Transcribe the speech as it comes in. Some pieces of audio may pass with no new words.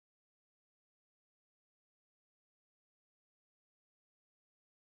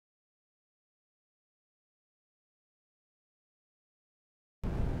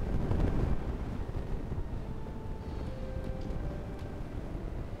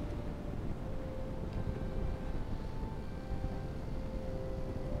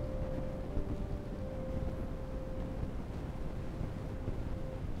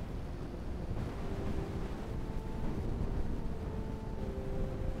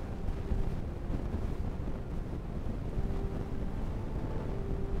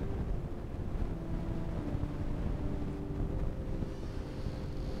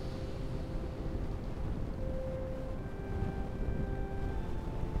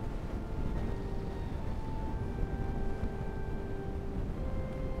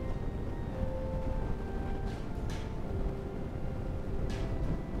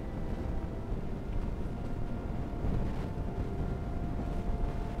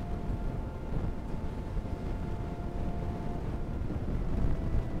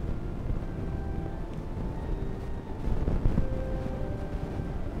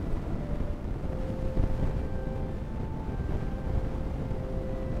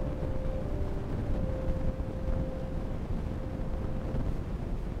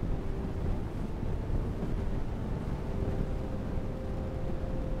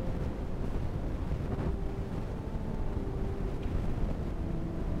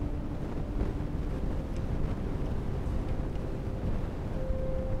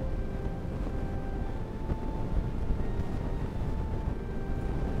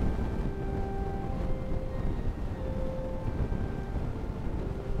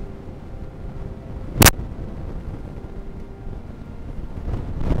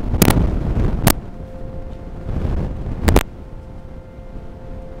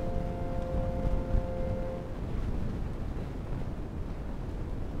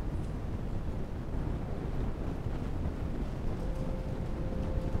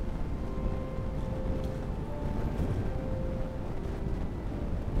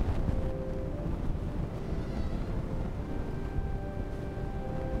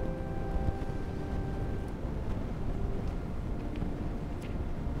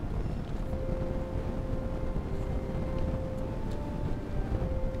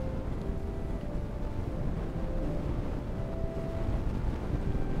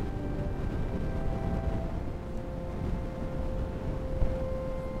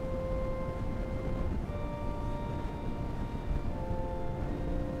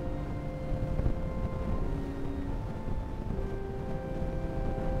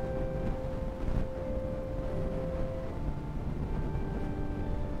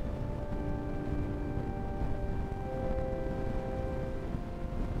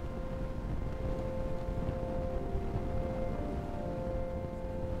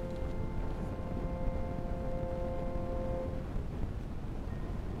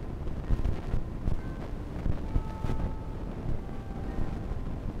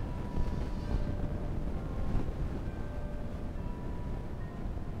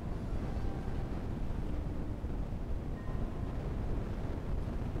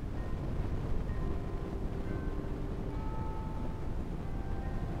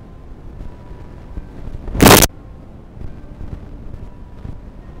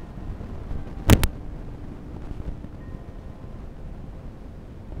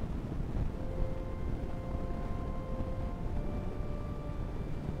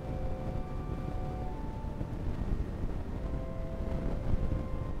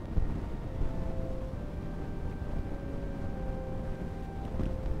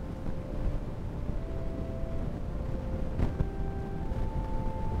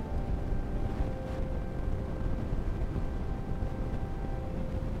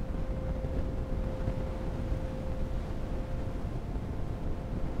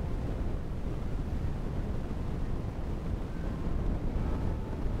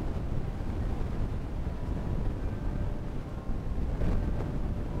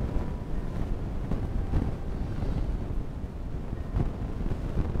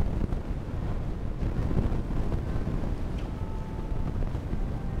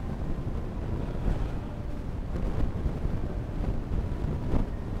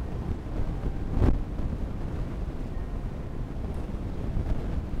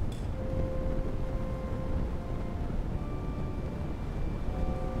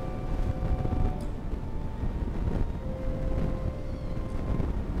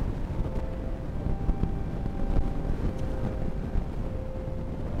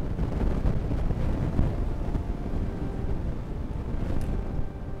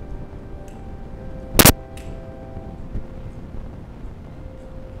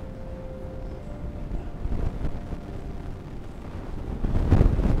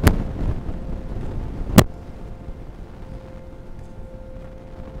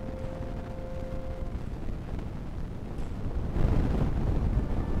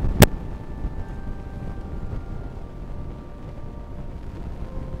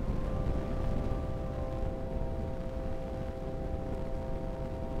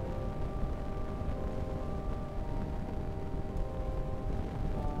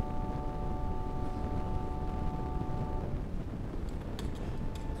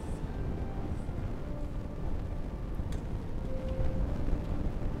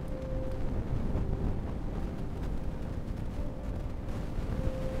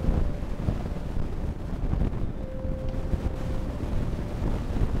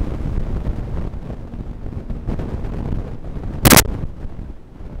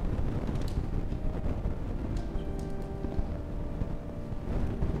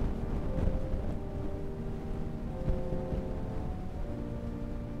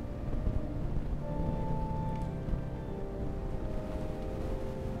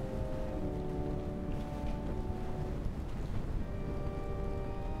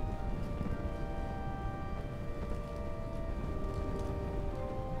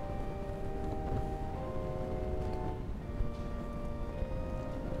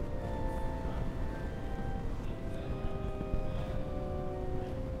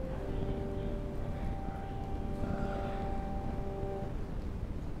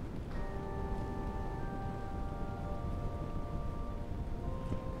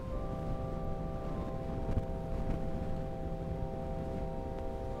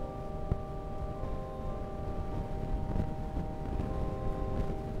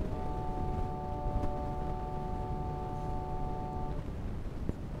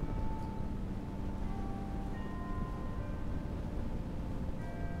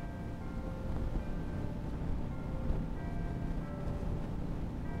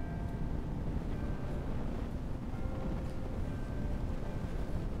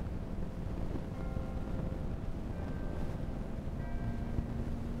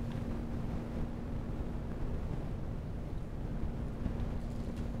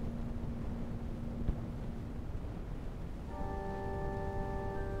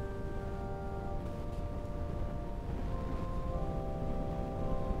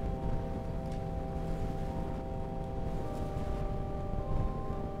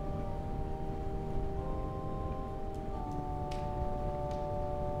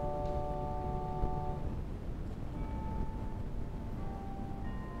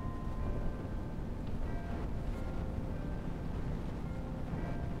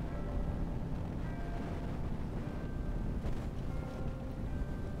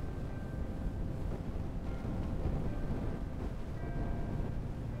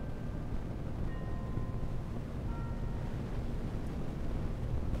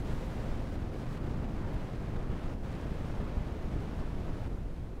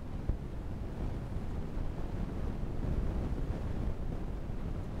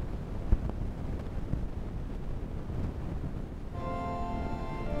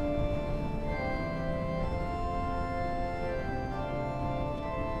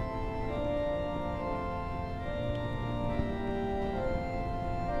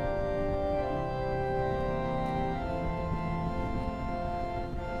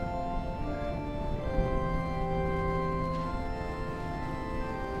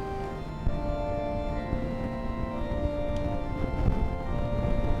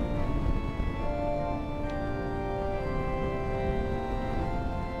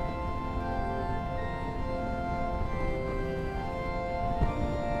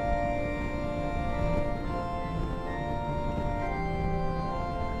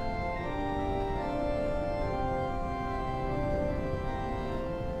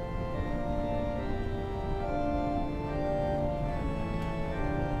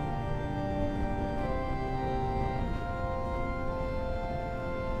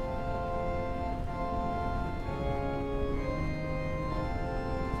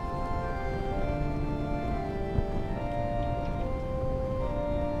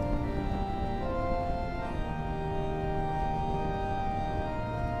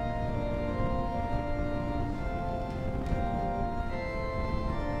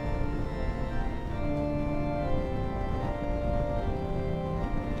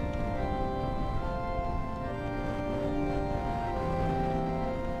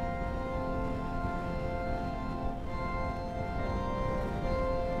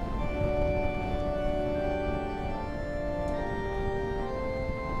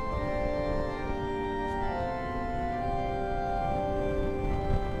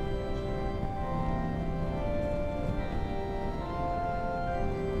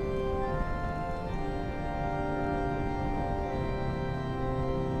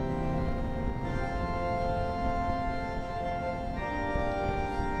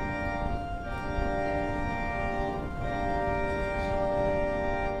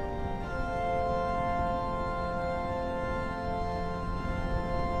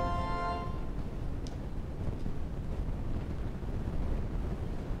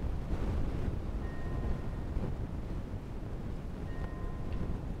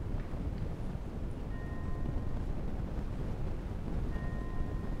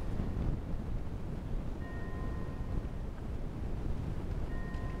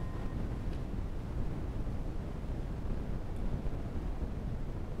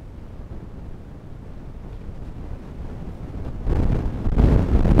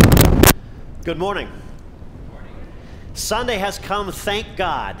Good morning. Sunday has come, thank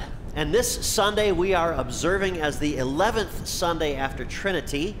God. And this Sunday we are observing as the 11th Sunday after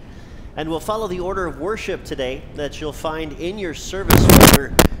Trinity. And we'll follow the order of worship today that you'll find in your service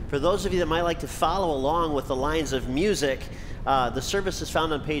folder. For those of you that might like to follow along with the lines of music, the service is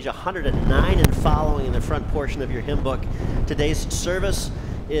found on page 109 and following in the front portion of your hymn book. Today's service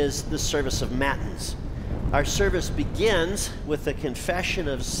is the service of Matins. Our service begins with the confession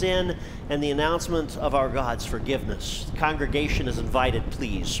of sin and the announcement of our God's forgiveness. The congregation is invited,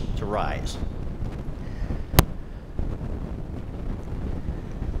 please, to rise.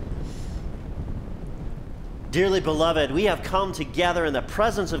 Dearly beloved, we have come together in the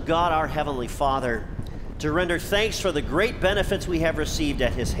presence of God, our Heavenly Father, to render thanks for the great benefits we have received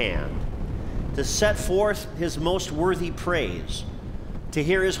at His hand, to set forth His most worthy praise, to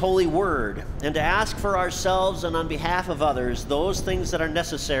hear His holy word, and to ask for ourselves and on behalf of others those things that are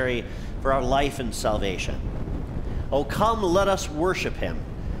necessary for our life and salvation. Oh, come, let us worship Him.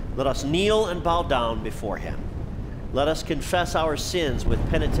 Let us kneel and bow down before Him. Let us confess our sins with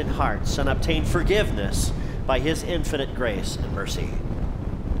penitent hearts and obtain forgiveness by His infinite grace and mercy.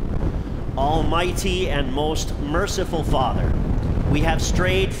 Almighty and most merciful Father, we have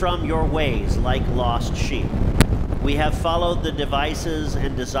strayed from your ways like lost sheep. We have followed the devices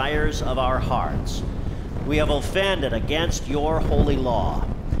and desires of our hearts. We have offended against your holy law.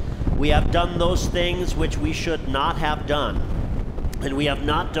 We have done those things which we should not have done, and we have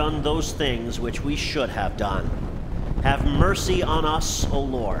not done those things which we should have done. Have mercy on us, O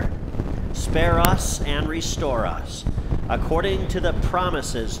Lord. Spare us and restore us, according to the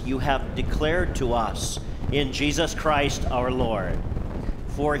promises you have declared to us in Jesus Christ our Lord.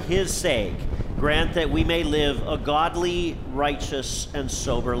 For His sake, grant that we may live a godly, righteous, and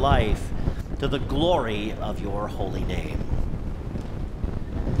sober life to the glory of your holy name.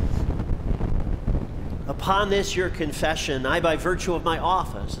 Upon this, your confession, I, by virtue of my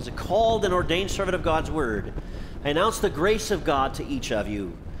office as a called and ordained servant of God's word, I announce the grace of God to each of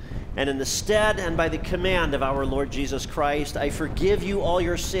you. And in the stead and by the command of our Lord Jesus Christ, I forgive you all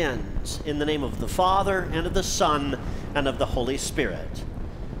your sins in the name of the Father, and of the Son, and of the Holy Spirit.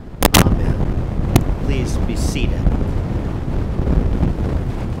 Please be seated.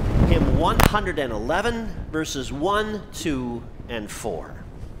 Hymn 111, verses 1, 2, and 4.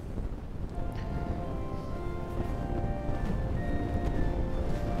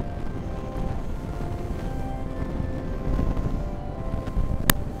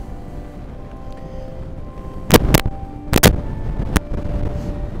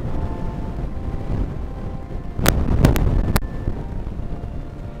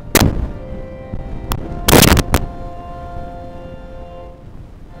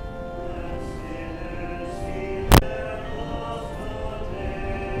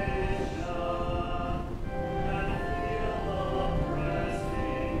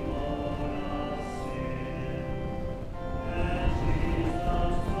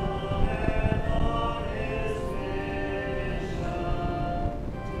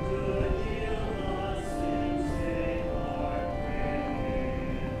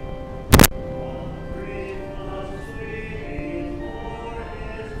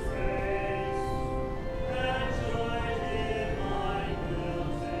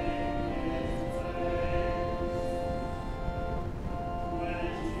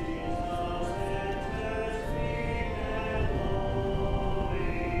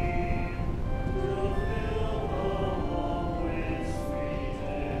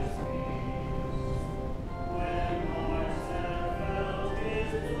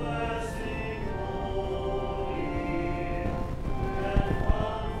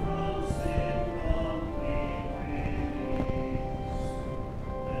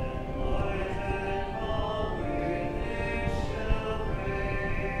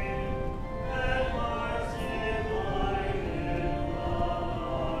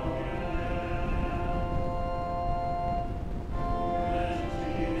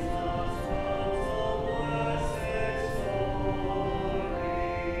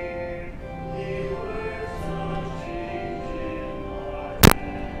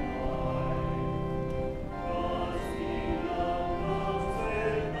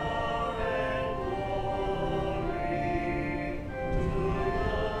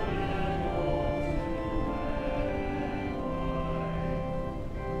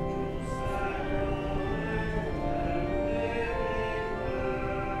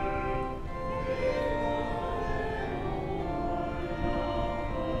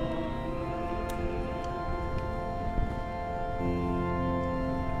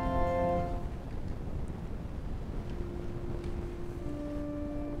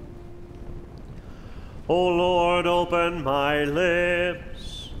 O Lord, open my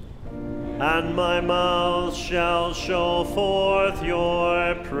lips, and my mouth shall show forth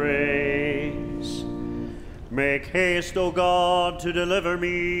your praise. Make haste, O God, to deliver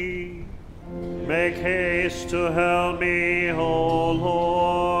me. Make haste to help me, O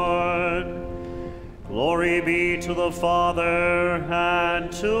Lord. Glory be to the Father,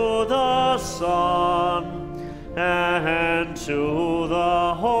 and to the Son, and to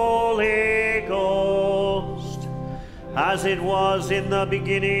the Holy Ghost, as it was in the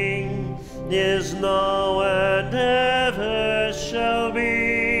beginning, is now, and ever shall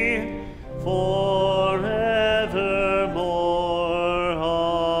be, forevermore.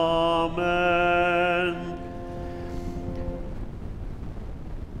 Amen.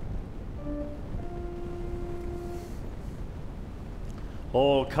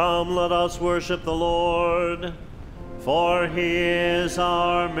 Oh, come, let us worship the Lord, for he is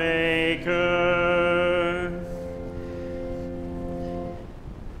our Maker.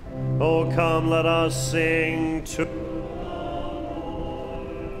 Oh, come, let us sing to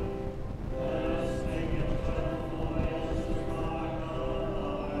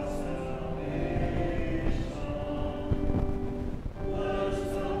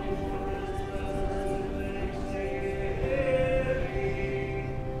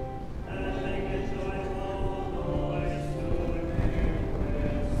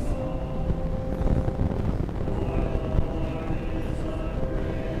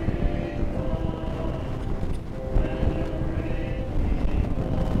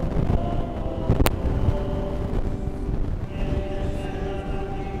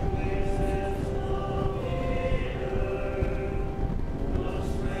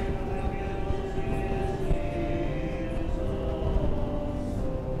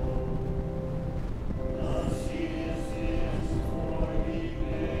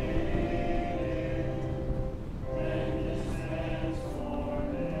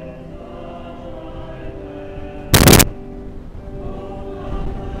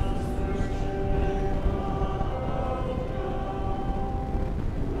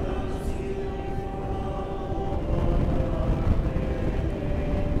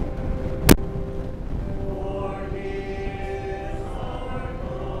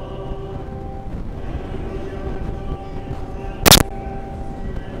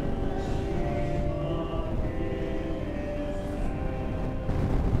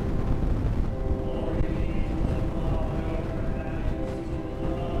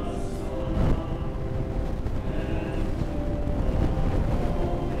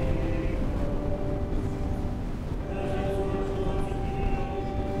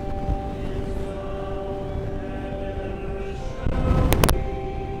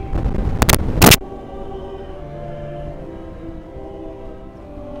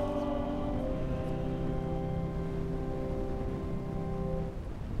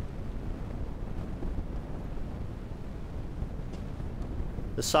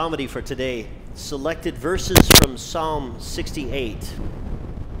the psalmody for today. Selected verses from Psalm 68.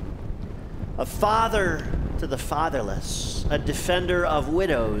 A father to the fatherless, a defender of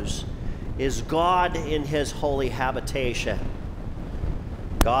widows, is God in his holy habitation.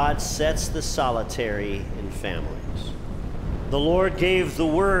 God sets the solitary in families. The Lord gave the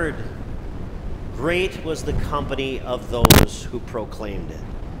word. Great was the company of those who proclaimed it.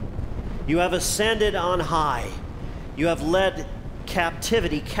 You have ascended on high. You have led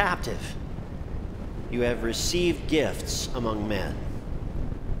captivity captive. You have received gifts among men.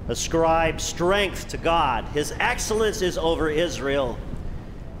 Ascribe strength to God. His excellence is over Israel,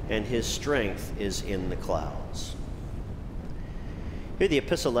 and his strength is in the clouds. Hear the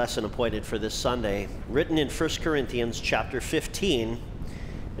epistle lesson appointed for this Sunday, written in 1 Corinthians chapter 15,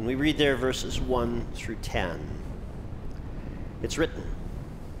 and we read there verses 1 through 10. It's written,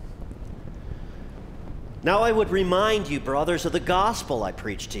 "Now I would remind you, brothers, of the gospel I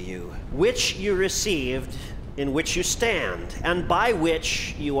preached to you, which you received, in which you stand, and by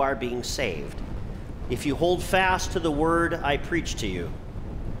which you are being saved, if you hold fast to the word I preached to you.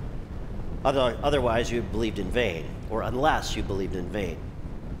 Otherwise you believed in vain, or unless you believed in vain.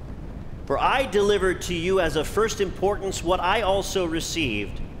 For I delivered to you as of first importance what I also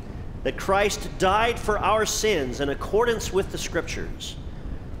received, that Christ died for our sins in accordance with the Scriptures,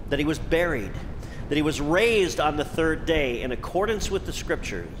 that he was buried, that he was raised on the third day in accordance with the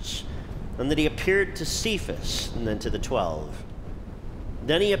Scriptures, and that he appeared to Cephas and then to the 12.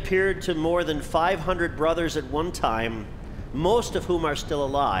 Then he appeared to more than 500 brothers at one time, most of whom are still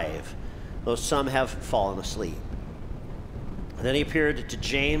alive, though some have fallen asleep. And then he appeared to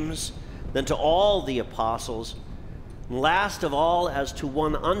James, then to all the apostles. Last of all, as to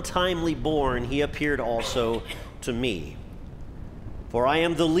one untimely born, he appeared also to me. For I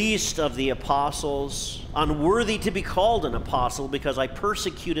am the least of the apostles, unworthy to be called an apostle, because I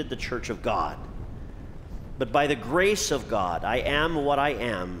persecuted the church of God. But by the grace of God, I am what I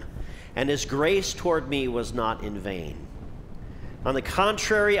am, and his grace toward me was not in vain. On the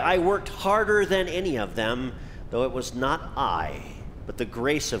contrary, I worked harder than any of them, though it was not I, but the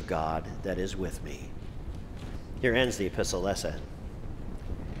grace of God that is with me. Here ends the epistle lesson.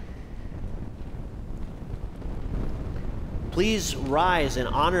 Please rise in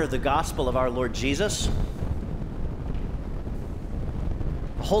honor of the gospel of our Lord Jesus.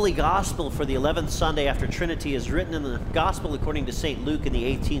 The Holy Gospel for the 11th Sunday after Trinity is written in the Gospel according to St. Luke in the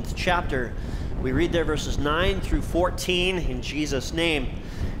 18th chapter. We read there verses 9 through 14 in Jesus' name,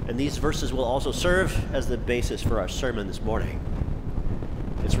 and these verses will also serve as the basis for our sermon this morning.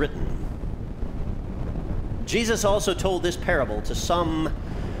 It's written, Jesus also told this parable to some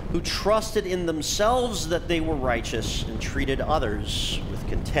who trusted in themselves that they were righteous and treated others with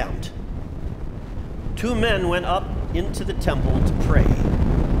contempt. 2 men went up into the temple to pray,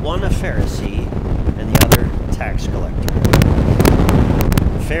 one a Pharisee and the other tax collector.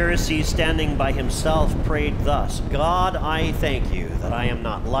 The Pharisee, standing by himself, prayed thus, God, I thank you that I am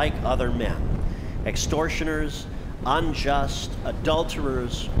not like other men, extortioners, unjust,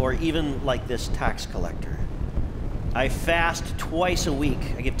 adulterers, or even like this tax collector. I fast twice a week.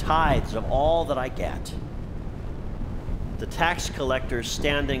 I give tithes of all that I get. The tax collector,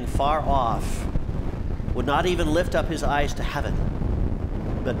 standing far off, would not even lift up his eyes to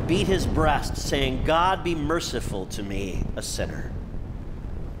heaven, but beat his breast, saying, God, be merciful to me, a sinner.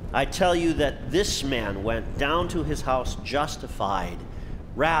 I tell you that this man went down to his house justified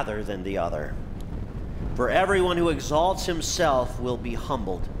rather than the other. For everyone who exalts himself will be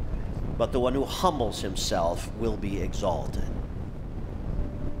humbled, but the one who humbles himself will be exalted.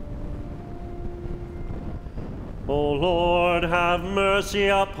 O Lord, have mercy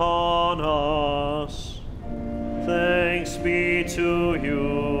upon us. Thanks be to you,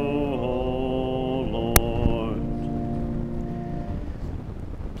 O Lord.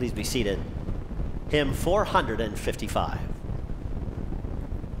 Please be seated. Hymn 455.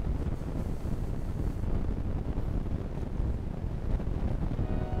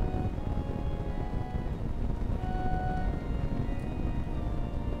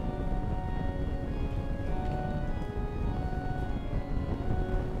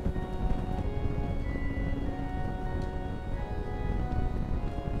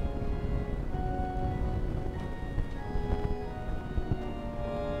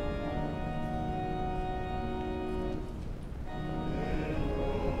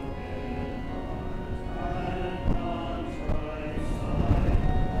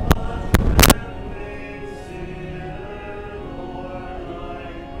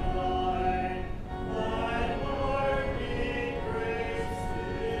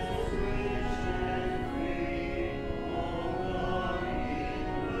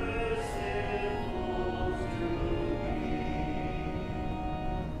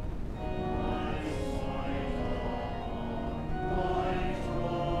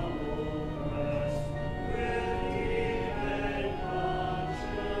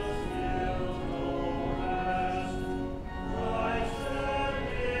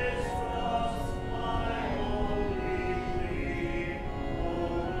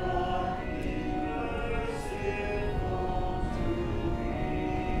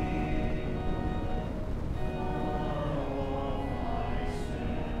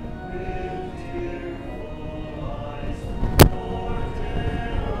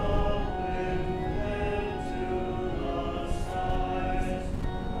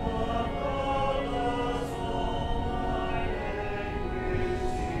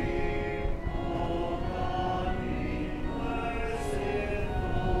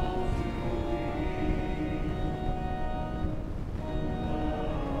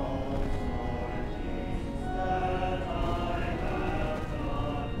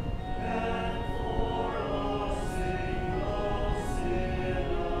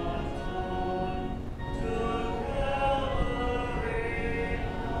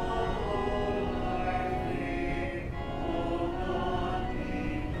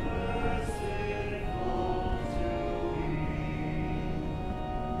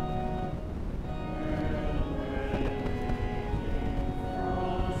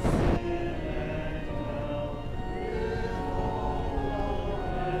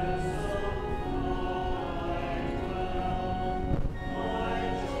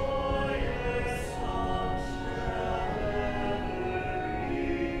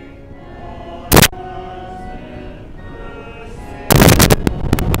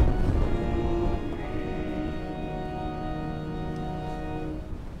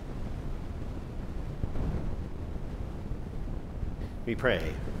 We pray.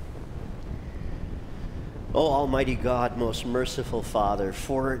 O Almighty God, most merciful Father,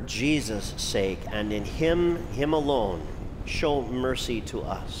 for Jesus' sake and in him alone, show mercy to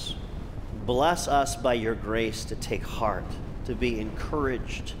us. Bless us by your grace to take heart, to be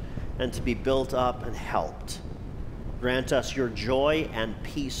encouraged, and to be built up and helped. Grant us your joy and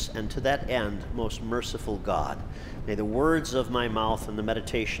peace, and to that end, most merciful God, may the words of my mouth and the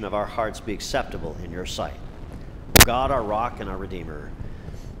meditation of our hearts be acceptable in your sight. God, our rock and our Redeemer.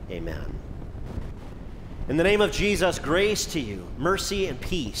 Amen. In the name of Jesus, grace to you, mercy and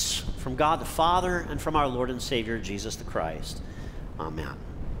peace from God the Father and from our Lord and Savior, Jesus the Christ. Amen.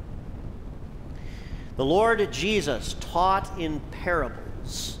 The Lord Jesus taught in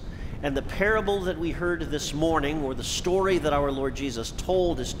parables. And the parable that we heard this morning, or the story that our Lord Jesus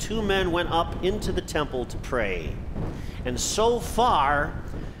told, is two men went up into the temple to pray. And so far,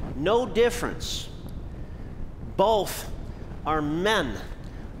 no difference. Both are men.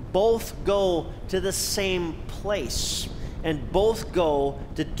 Both go to the same place. And both go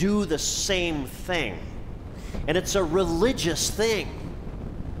to do the same thing. And it's a religious thing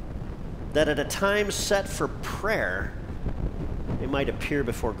that at a time set for prayer, they might appear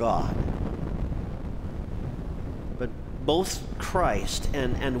before God. But both Christ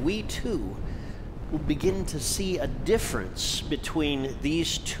and we too will begin to see a difference between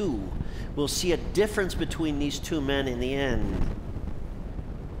these two. We'll see a difference between these two men in the end.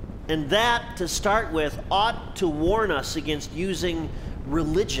 And that, to start with, ought to warn us against using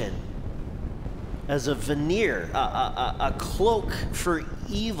religion as a veneer, a cloak for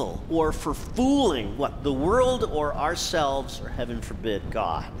evil, or for fooling the world or ourselves, or heaven forbid,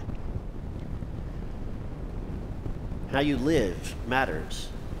 God. How you live matters,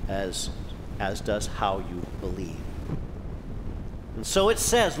 as does how you believe. And so it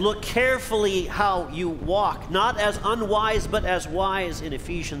says, look carefully how you walk, not as unwise, but as wise, in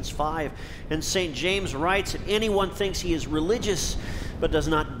Ephesians 5. And St. James writes, if anyone thinks he is religious, but does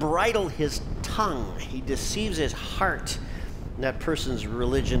not bridle his tongue, he deceives his heart, and that person's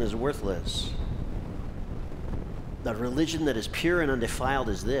religion is worthless. The religion that is pure and undefiled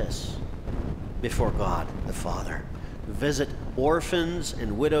is this, before God the Father: visit orphans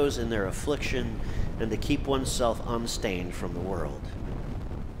and widows in their affliction, and to keep oneself unstained from the world.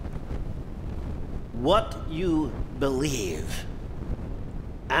 What you believe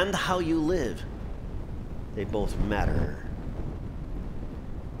and how you live, they both matter.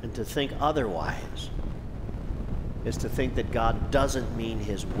 And to think otherwise is to think that God doesn't mean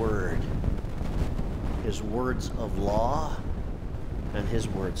his word, his words of law and his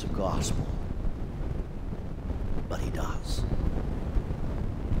words of gospel. But he does.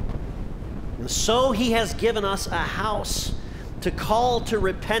 And so he has given us a house to call to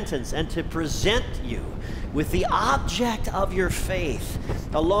repentance and to present you with the object of your faith,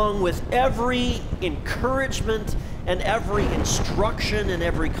 along with every encouragement and every instruction and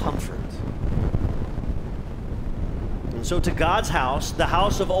every comfort. And so to God's house, the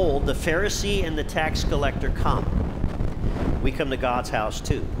house of old, the Pharisee and the tax collector come. We come to God's house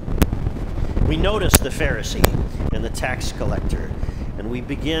too. We notice the Pharisee and the tax collector, and we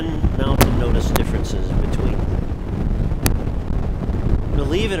begin now to notice differences between them.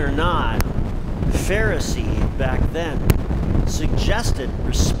 Believe it or not, Pharisee back then suggested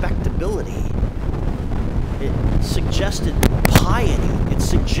respectability. It suggested piety. It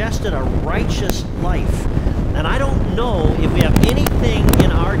suggested a righteous life. And I don't know if we have anything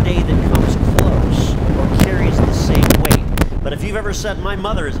in our day that comes close or carries the same weight. But if you've ever said, my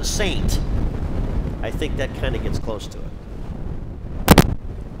mother is a saint, I think that kind of gets close to it.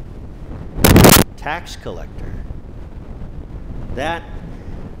 Tax collector. That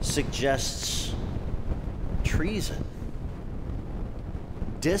suggests treason,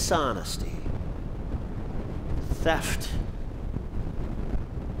 dishonesty, theft,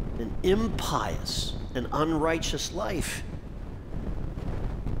 an impious and unrighteous life.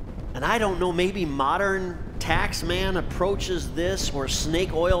 And I don't know, maybe modern tax man approaches this, or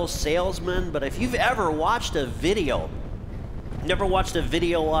snake oil salesman, but if you've ever watched a video, never watched a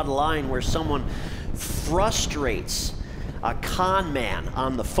video online where someone frustrates a con man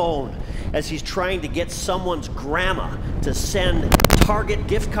on the phone as he's trying to get someone's grandma to send Target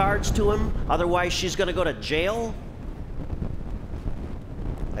gift cards to him, otherwise she's going to go to jail,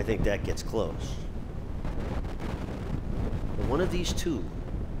 I think that gets close. But one of these two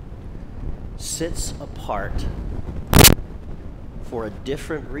sits apart for a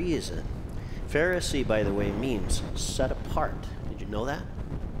different reason. Pharisee, by the way, means set apart. Did you know that?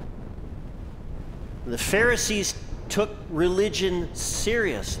 The Pharisees took religion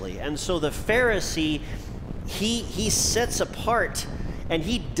seriously, and so the Pharisee, he sets apart And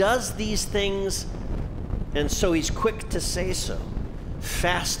he does these things, and so he's quick to say so,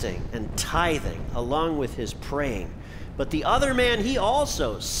 fasting and tithing along with his praying. But the other man, he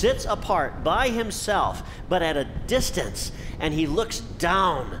also sits apart by himself, but at a distance, and he looks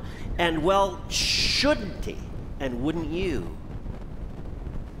down. And well, shouldn't he? And wouldn't you?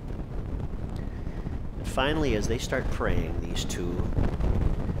 And finally, as they start praying, these two,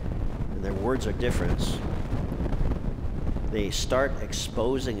 and their words are different, they start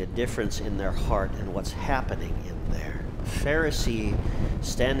exposing a difference in their heart and what's happening in there. The Pharisee,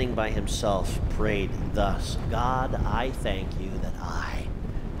 standing by himself, prayed thus: God, I thank you that I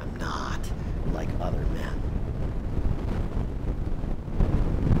am not like other men.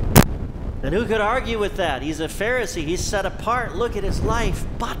 And who could argue with that? He's a Pharisee. He's set apart. Look at his life.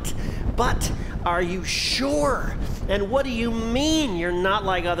 But, are you sure? And what do you mean you're not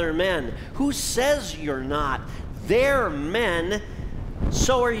like other men? Who says you're not? They're men,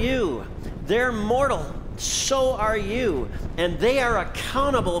 so are you. They're mortal, so are you. And they are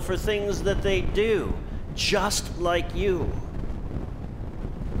accountable for things that they do, just like you.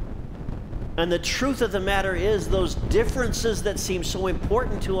 And the truth of the matter is, those differences that seem so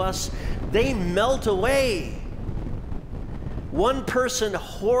important to us, they melt away. One person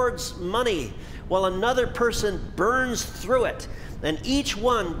hoards money while another person burns through it. And each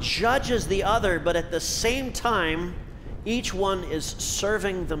one judges the other, but at the same time, each one is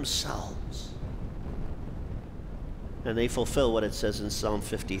serving themselves. And they fulfill what it says in Psalm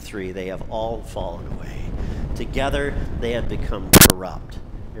 53, they have all fallen away. Together they have become corrupt.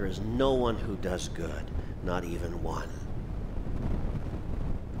 There is no one who does good, not even one.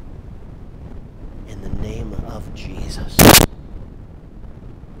 In the name of Jesus,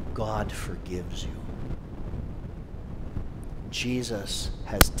 God forgives you. Jesus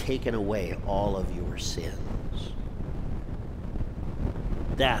has taken away all of your sins.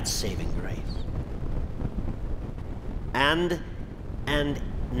 That's saving grace. And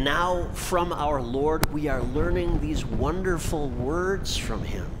now from our Lord, we are learning these wonderful words from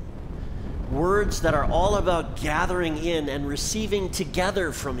him. Words that are all about gathering in and receiving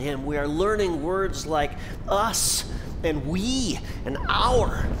together from him. We are learning words like us and we and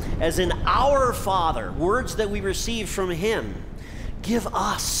our, as in our Father, words that we receive from him. Give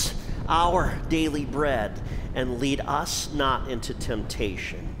us our daily bread, and lead us not into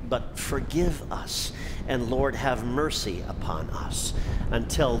temptation, but forgive us, and Lord, have mercy upon us,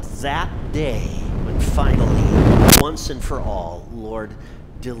 until that day when finally, once and for all, Lord,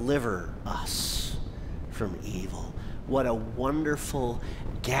 deliver us from evil. What a wonderful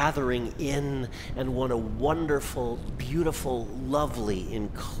gathering in, and what a wonderful, beautiful, lovely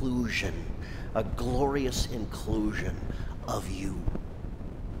inclusion, a glorious inclusion of you.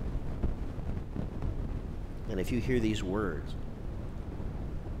 And if you hear these words,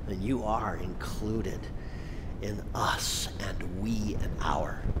 then you are included in us and we and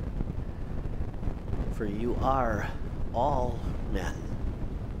our. For you are all men,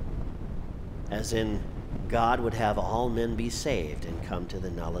 as in God would have all men be saved and come to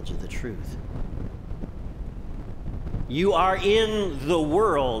the knowledge of the truth. You are in the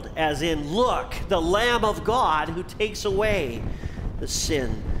world, as in, look, the Lamb of God who takes away the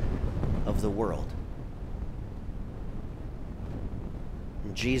sin of the world.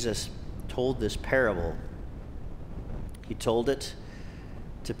 And Jesus told this parable. He told it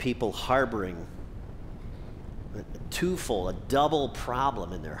to people harboring a twofold, a double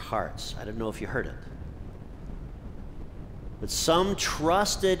problem in their hearts. I don't know if you heard it. But some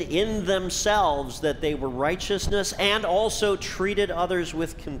trusted in themselves that they were righteousness and also treated others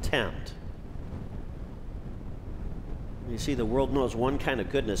with contempt. You see, the world knows one kind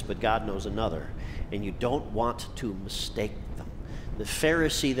of goodness, but God knows another. And you don't want to mistake them. The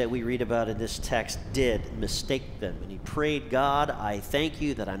Pharisee that we read about in this text did mistake them. And he prayed, God, I thank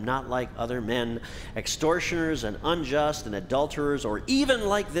you that I'm not like other men, extortioners and unjust and adulterers, or even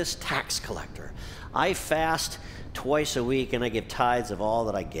like this tax collector. I fast twice a week and I give tithes of all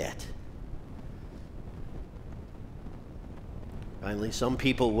that I get. Finally, some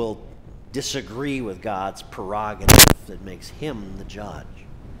people will disagree with God's prerogative that makes him the judge.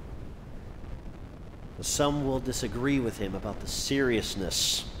 Some will disagree with him about the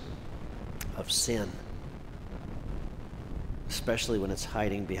seriousness of sin, especially when it's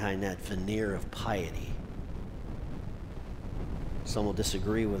hiding behind that veneer of piety. Some will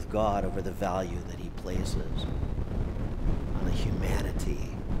disagree with God over the value that he places on the humanity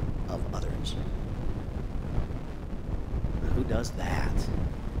of others. Now, who does that?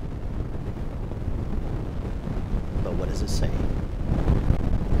 But what does it say?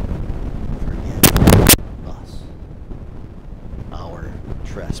 Forgive us our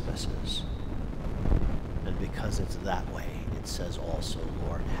trespasses. And because it's that way, it says also,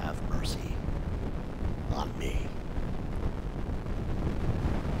 Lord, have mercy on me.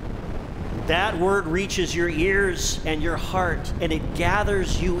 That word reaches your ears and your heart, and it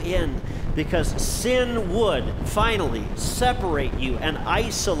gathers you in, because sin would finally separate you and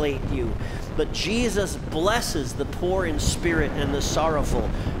isolate you. But Jesus blesses the poor in spirit and the sorrowful,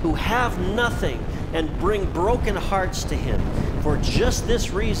 who have nothing, and bring broken hearts to him. For just this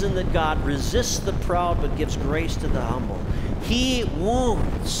reason that God resists the proud but gives grace to the humble. He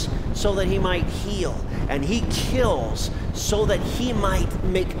wounds so that he might heal, and he kills so that he might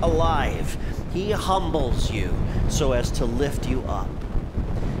make alive. He humbles you so as to lift you up.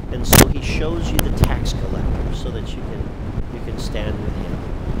 And so he shows you the tax collector so that you can stand with him.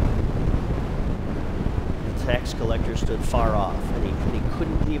 The tax collector stood far off, and he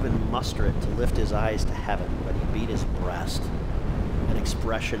couldn't even muster it to lift his eyes to heaven, but he beat his breast, an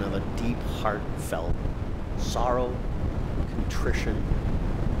expression of a deep heartfelt sorrow, contrition,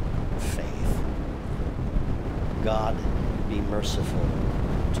 faith. God, be merciful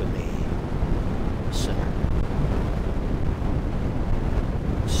to me, a sinner.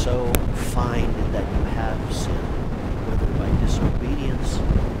 So find that you have sinned, whether by disobedience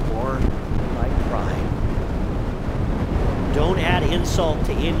or by pride. Don't add insult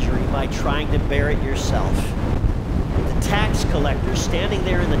to injury by trying to bear it yourself. The tax collector, standing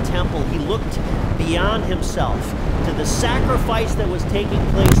there in the temple, he looked beyond himself to the sacrifice that was taking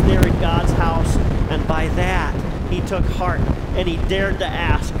place there in God's house, and by that he took heart and he dared to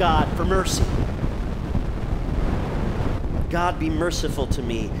ask God for mercy. God, be merciful to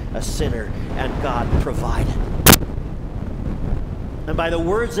me, a sinner, and God provided. And by the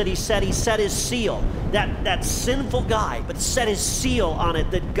words that he set his seal. That sinful guy, but set his seal on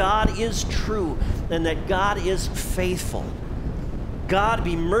it that God is true and that God is faithful. God,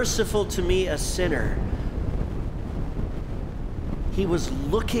 be merciful to me, a sinner. He was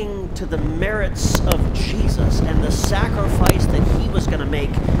looking to the merits of Jesus and the sacrifice that he was going to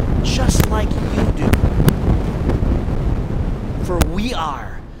make, just like you do. For we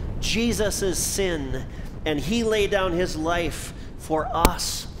are Jesus' sin, and he laid down his life for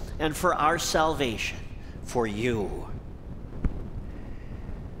us and for our salvation, for you.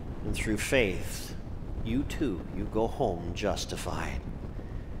 And through faith, you too, you go home justified.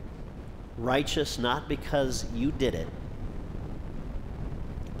 Righteous not because you did it,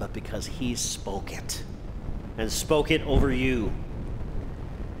 but because he spoke it, and spoke it over you.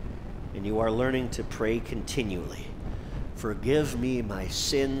 And you are learning to pray continually. Forgive me my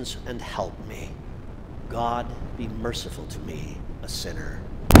sins and help me. God, be merciful to me, a sinner.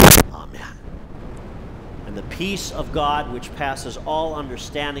 Amen. And the peace of God, which passes all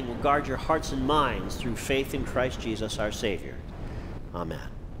understanding, will guard your hearts and minds through faith in Christ Jesus our Savior. Amen.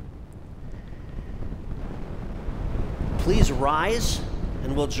 Please rise,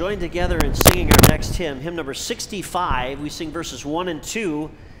 and we'll join together in singing our next hymn, hymn number 65. We sing verses 1 and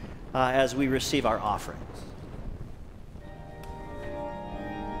 2 as we receive our offerings.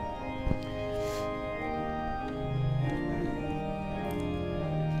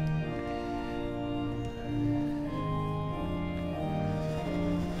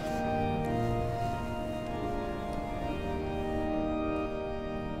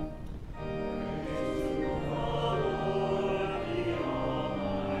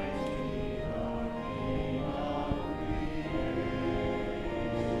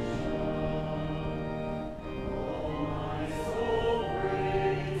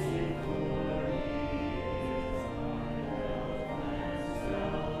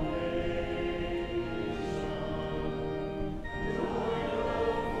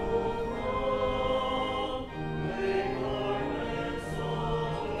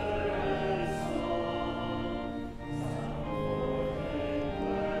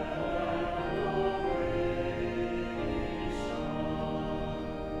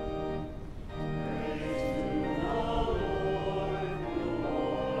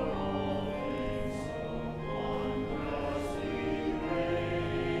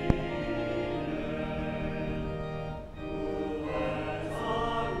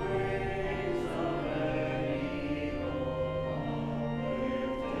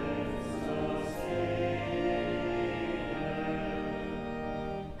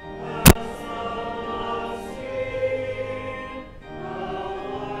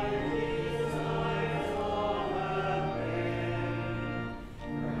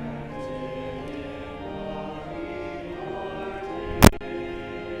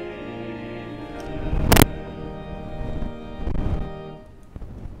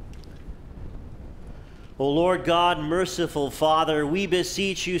 O Lord God, merciful Father, we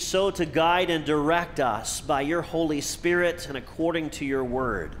beseech you so to guide and direct us by your Holy Spirit and according to your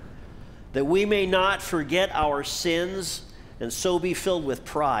word, that we may not forget our sins and so be filled with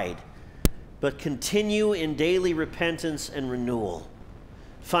pride, but continue in daily repentance and renewal,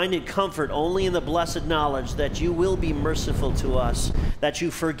 finding comfort only in the blessed knowledge that you will be merciful to us, that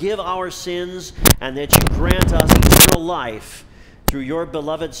you forgive our sins, and that you grant us eternal life through your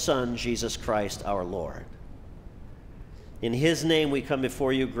beloved Son, Jesus Christ our Lord. In his name we come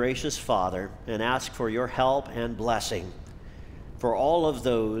before you, gracious Father, and ask for your help and blessing for all of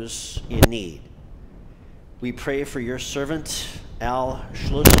those in need. We pray for your servant, Al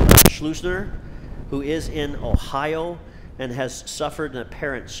Schlusner, who is in Ohio and has suffered an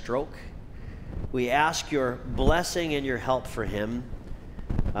apparent stroke. We ask your blessing and your help for him.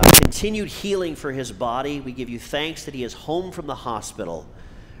 Continued healing for his body. We give you thanks that he is home from the hospital,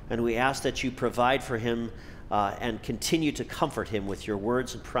 and we ask that you provide for him and continue to comfort him with your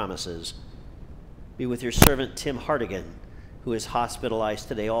words and promises. Be with your servant Tim Hartigan, who is hospitalized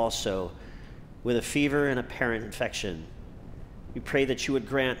today also with a fever and apparent infection. We pray that you would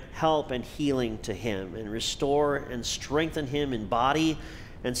grant help and healing to him and restore and strengthen him in body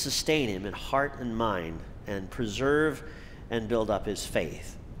and sustain him in heart and mind and preserve and build up his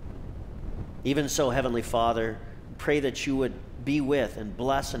faith. Even so, Heavenly Father, pray that you would be with and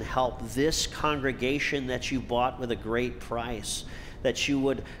bless and help this congregation that you bought with a great price, that you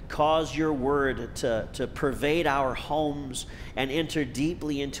would cause your word to pervade our homes and enter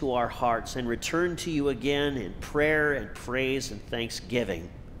deeply into our hearts and return to you again in prayer and praise and thanksgiving.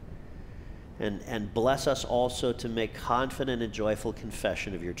 And bless us also to make confident and joyful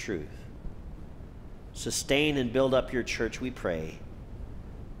confession of your truth. Sustain and build up your church, we pray,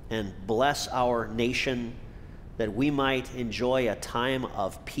 and bless our nation that we might enjoy a time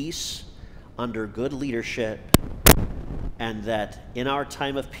of peace under good leadership, and that in our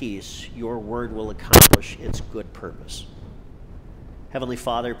time of peace, your word will accomplish its good purpose. Heavenly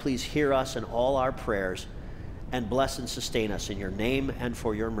Father, please hear us in all our prayers and bless and sustain us in your name and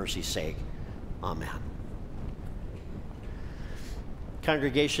for your mercy's sake. Amen.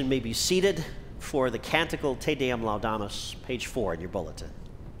 Congregation may be seated for the canticle Te Deum Laudamus, page 4 in your bulletin.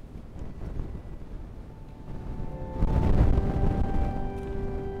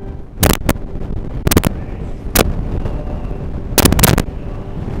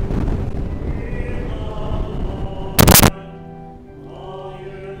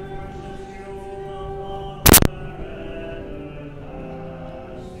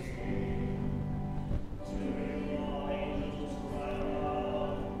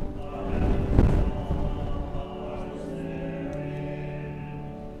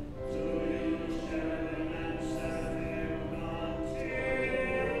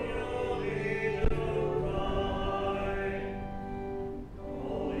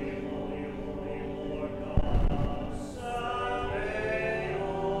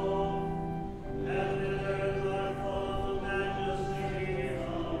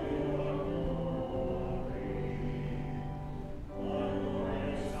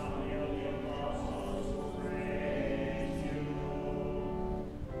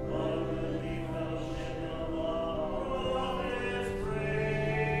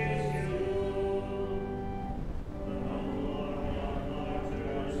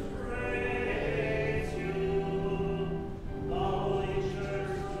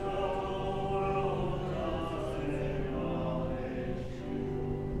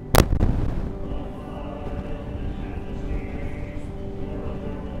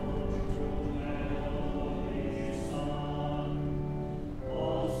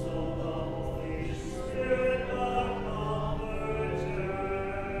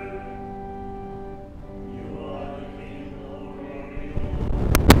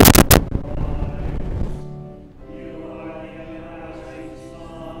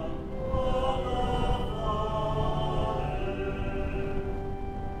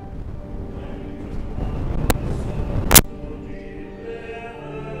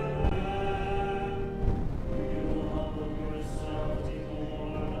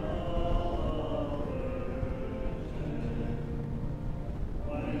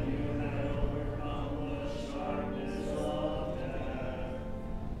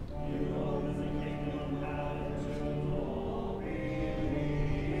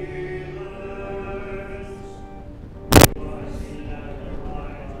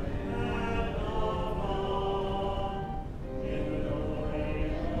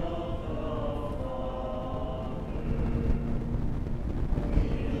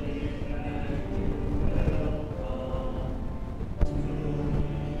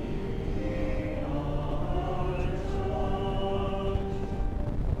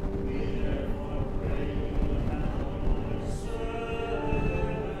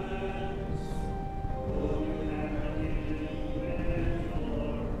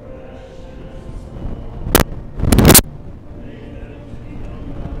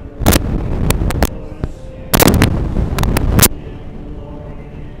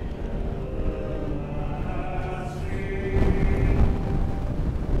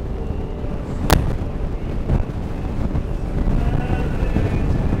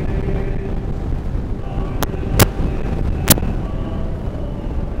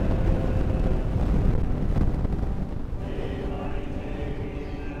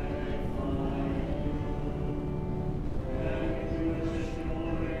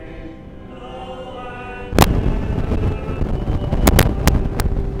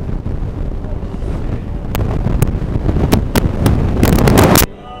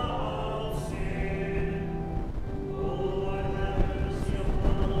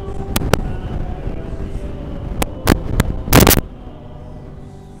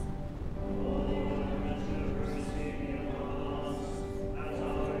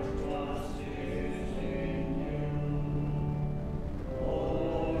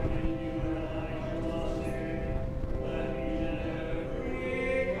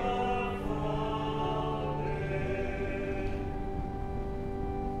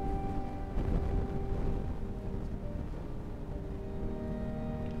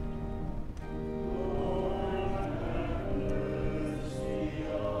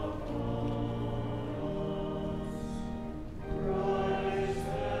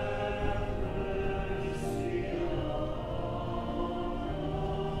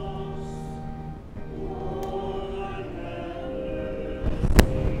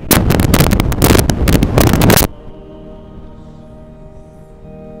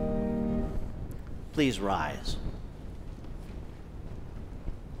 Please rise.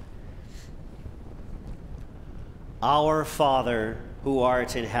 Our Father, who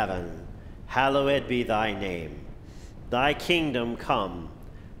art in heaven, hallowed be thy name. Thy kingdom come,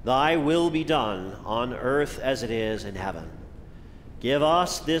 thy will be done on earth as it is in heaven. Give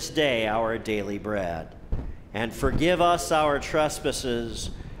us this day our daily bread, and forgive us our trespasses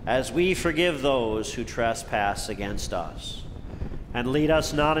as we forgive those who trespass against us. And lead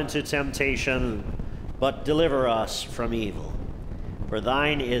us not into temptation, but deliver us from evil. For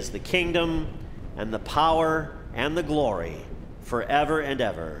thine is the kingdom, and the power, and the glory, forever and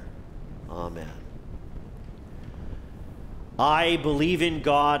ever. Amen. I believe in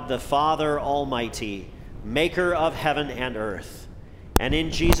God, the Father Almighty, maker of heaven and earth, and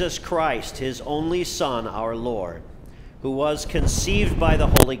in Jesus Christ, his only Son, our Lord, who was conceived by the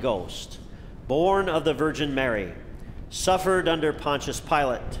Holy Ghost, born of the Virgin Mary, suffered under Pontius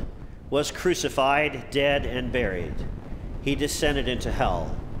Pilate, was crucified, dead, and buried. He descended into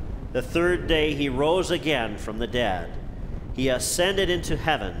hell. The third day he rose again from the dead. He ascended into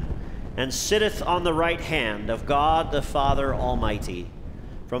heaven, and sitteth on the right hand of God the Father Almighty.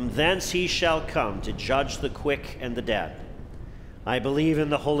 From thence he shall come to judge the quick and the dead. I believe in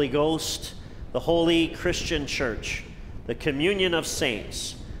the Holy Ghost, the holy Christian church, the communion of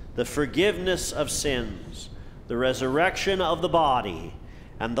saints, the forgiveness of sins, the resurrection of the body,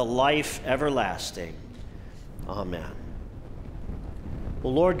 and the life everlasting. Amen.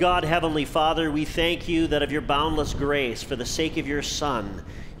 Well, Lord God, Heavenly Father, we thank you that of your boundless grace, for the sake of your Son,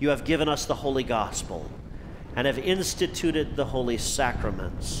 you have given us the holy gospel and have instituted the holy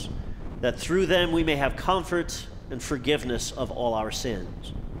sacraments, that through them we may have comfort and forgiveness of all our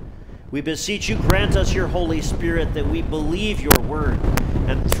sins. We beseech you, grant us your Holy Spirit, that we believe your word,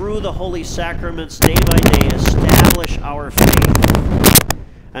 and through the holy sacraments day by day establish our faith,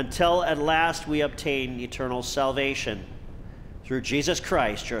 until at last we obtain eternal salvation. Through Jesus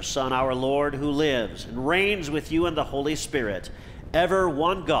Christ, your Son, our Lord, who lives and reigns with you in the Holy Spirit, ever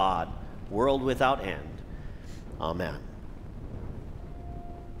one God, world without end. Amen.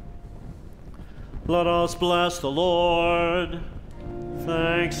 Let us bless the Lord.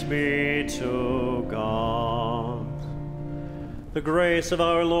 Thanks be to God. The grace of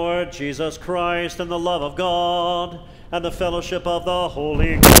our Lord Jesus Christ, and the love of God, and the fellowship of the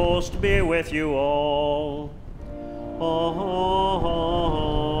Holy Ghost be with you all. Amen.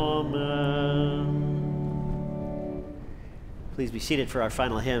 Please be seated for our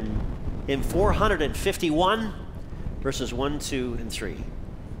final hymn, hymn 451, verses 1, 2, and 3.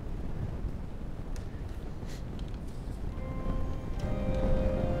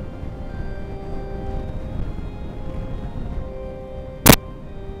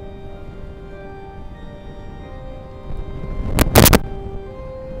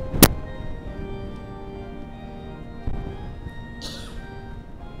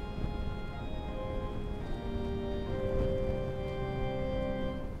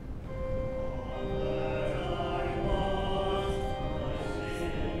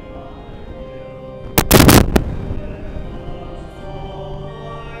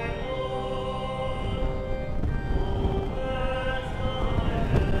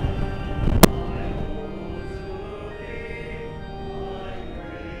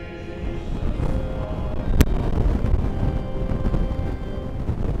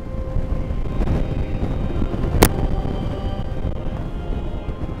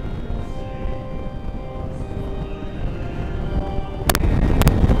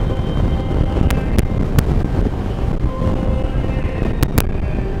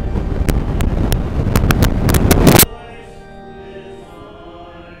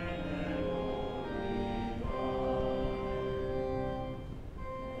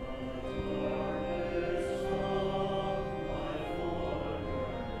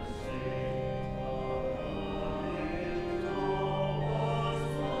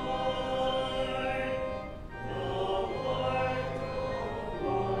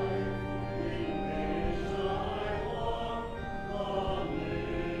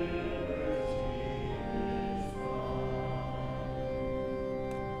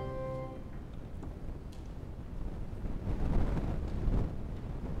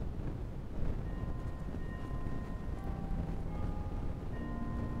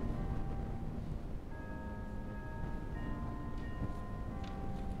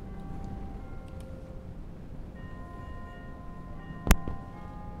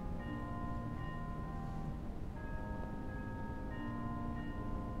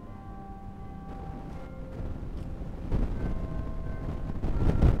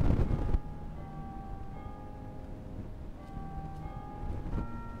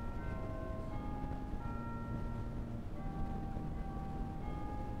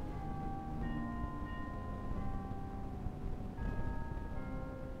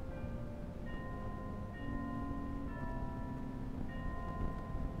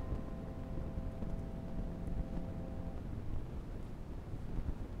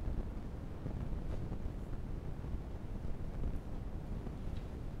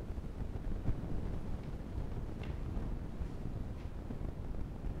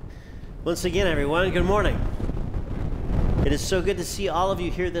 Once again, everyone, good morning. It is so good to see all of you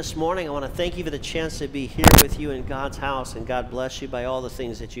here this morning. I want to thank you for the chance to be here with you in God's house, and God bless you by all the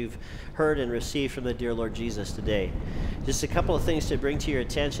things that you've heard and received from the dear Lord Jesus today. Just a couple of things to bring to your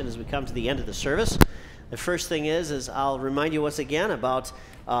attention as we come to the end of the service. The first thing is I'll remind you once again about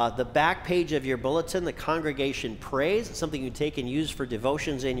the back page of your bulletin, the congregation prays. It's something you take and use for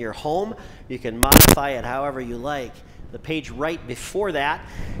devotions in your home. You can modify it however you like. The page right before that,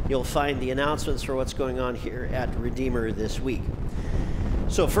 you'll find the announcements for what's going on here at Redeemer this week.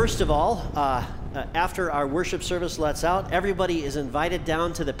 So first of all, after our worship service lets out, everybody is invited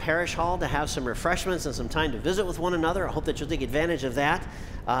down to the parish hall to have some refreshments and some time to visit with one another. I hope that you'll take advantage of that.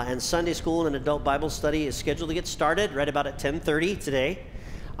 And Sunday school and adult Bible study is scheduled to get started right about at 10:30 today.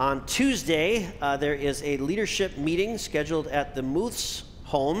 On Tuesday, there is a leadership meeting scheduled at the Muth's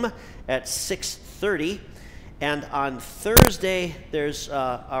home at 6:30. And on Thursday, there's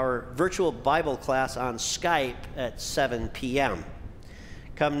our virtual Bible class on Skype at 7 p.m.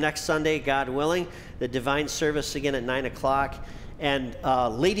 Come next Sunday, God willing, the divine service again at 9 o'clock. And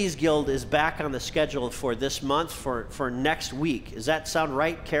Ladies Guild is back on the schedule for this month, for next week. Does that sound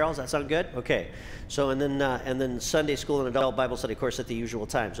right, Carol? Does that sound good? Okay. So, and then Sunday school and adult Bible study, of course, at the usual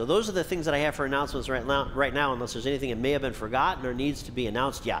time. So those are the things that I have for announcements right now, unless there's anything that may have been forgotten or needs to be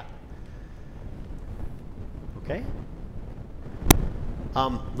announced yet. Okay.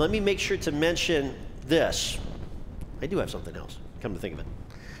 Let me make sure to mention this. I do have something else, come to think of it.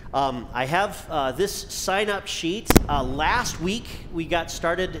 I have this sign-up sheet. Last week, we got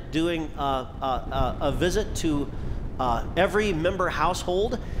started doing a visit to every member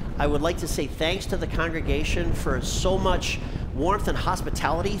household. I would like to say thanks to the congregation for so much warmth and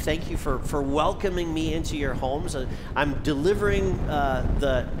hospitality. Thank you for welcoming me into your homes. I'm delivering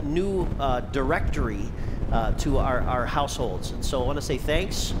the new directory to our households. And so I want to say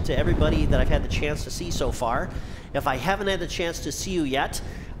thanks to everybody that I've had the chance to see so far. If I haven't had the chance to see you yet,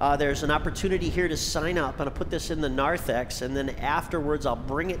 there's an opportunity here to sign up. I'm going to put this in the narthex, and then afterwards I'll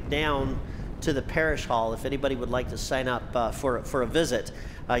bring it down to the parish hall if anybody would like to sign up for a visit,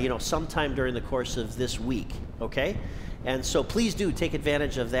 sometime during the course of this week, okay? And so please do take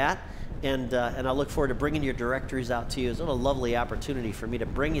advantage of that. And I look forward to bringing your directories out to you. It's a lovely opportunity for me to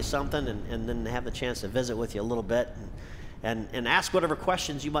bring you something and then have the chance to visit with you a little bit and ask whatever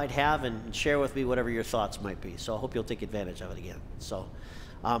questions you might have and share with me whatever your thoughts might be. So I hope you'll take advantage of it again. So,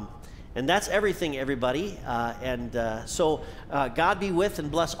 and that's everything, everybody. So God be with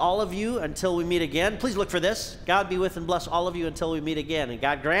and bless all of you until we meet again. Please look for this. God be with and bless all of you until we meet again. And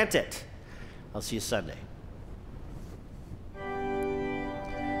God grant it. I'll see you Sunday.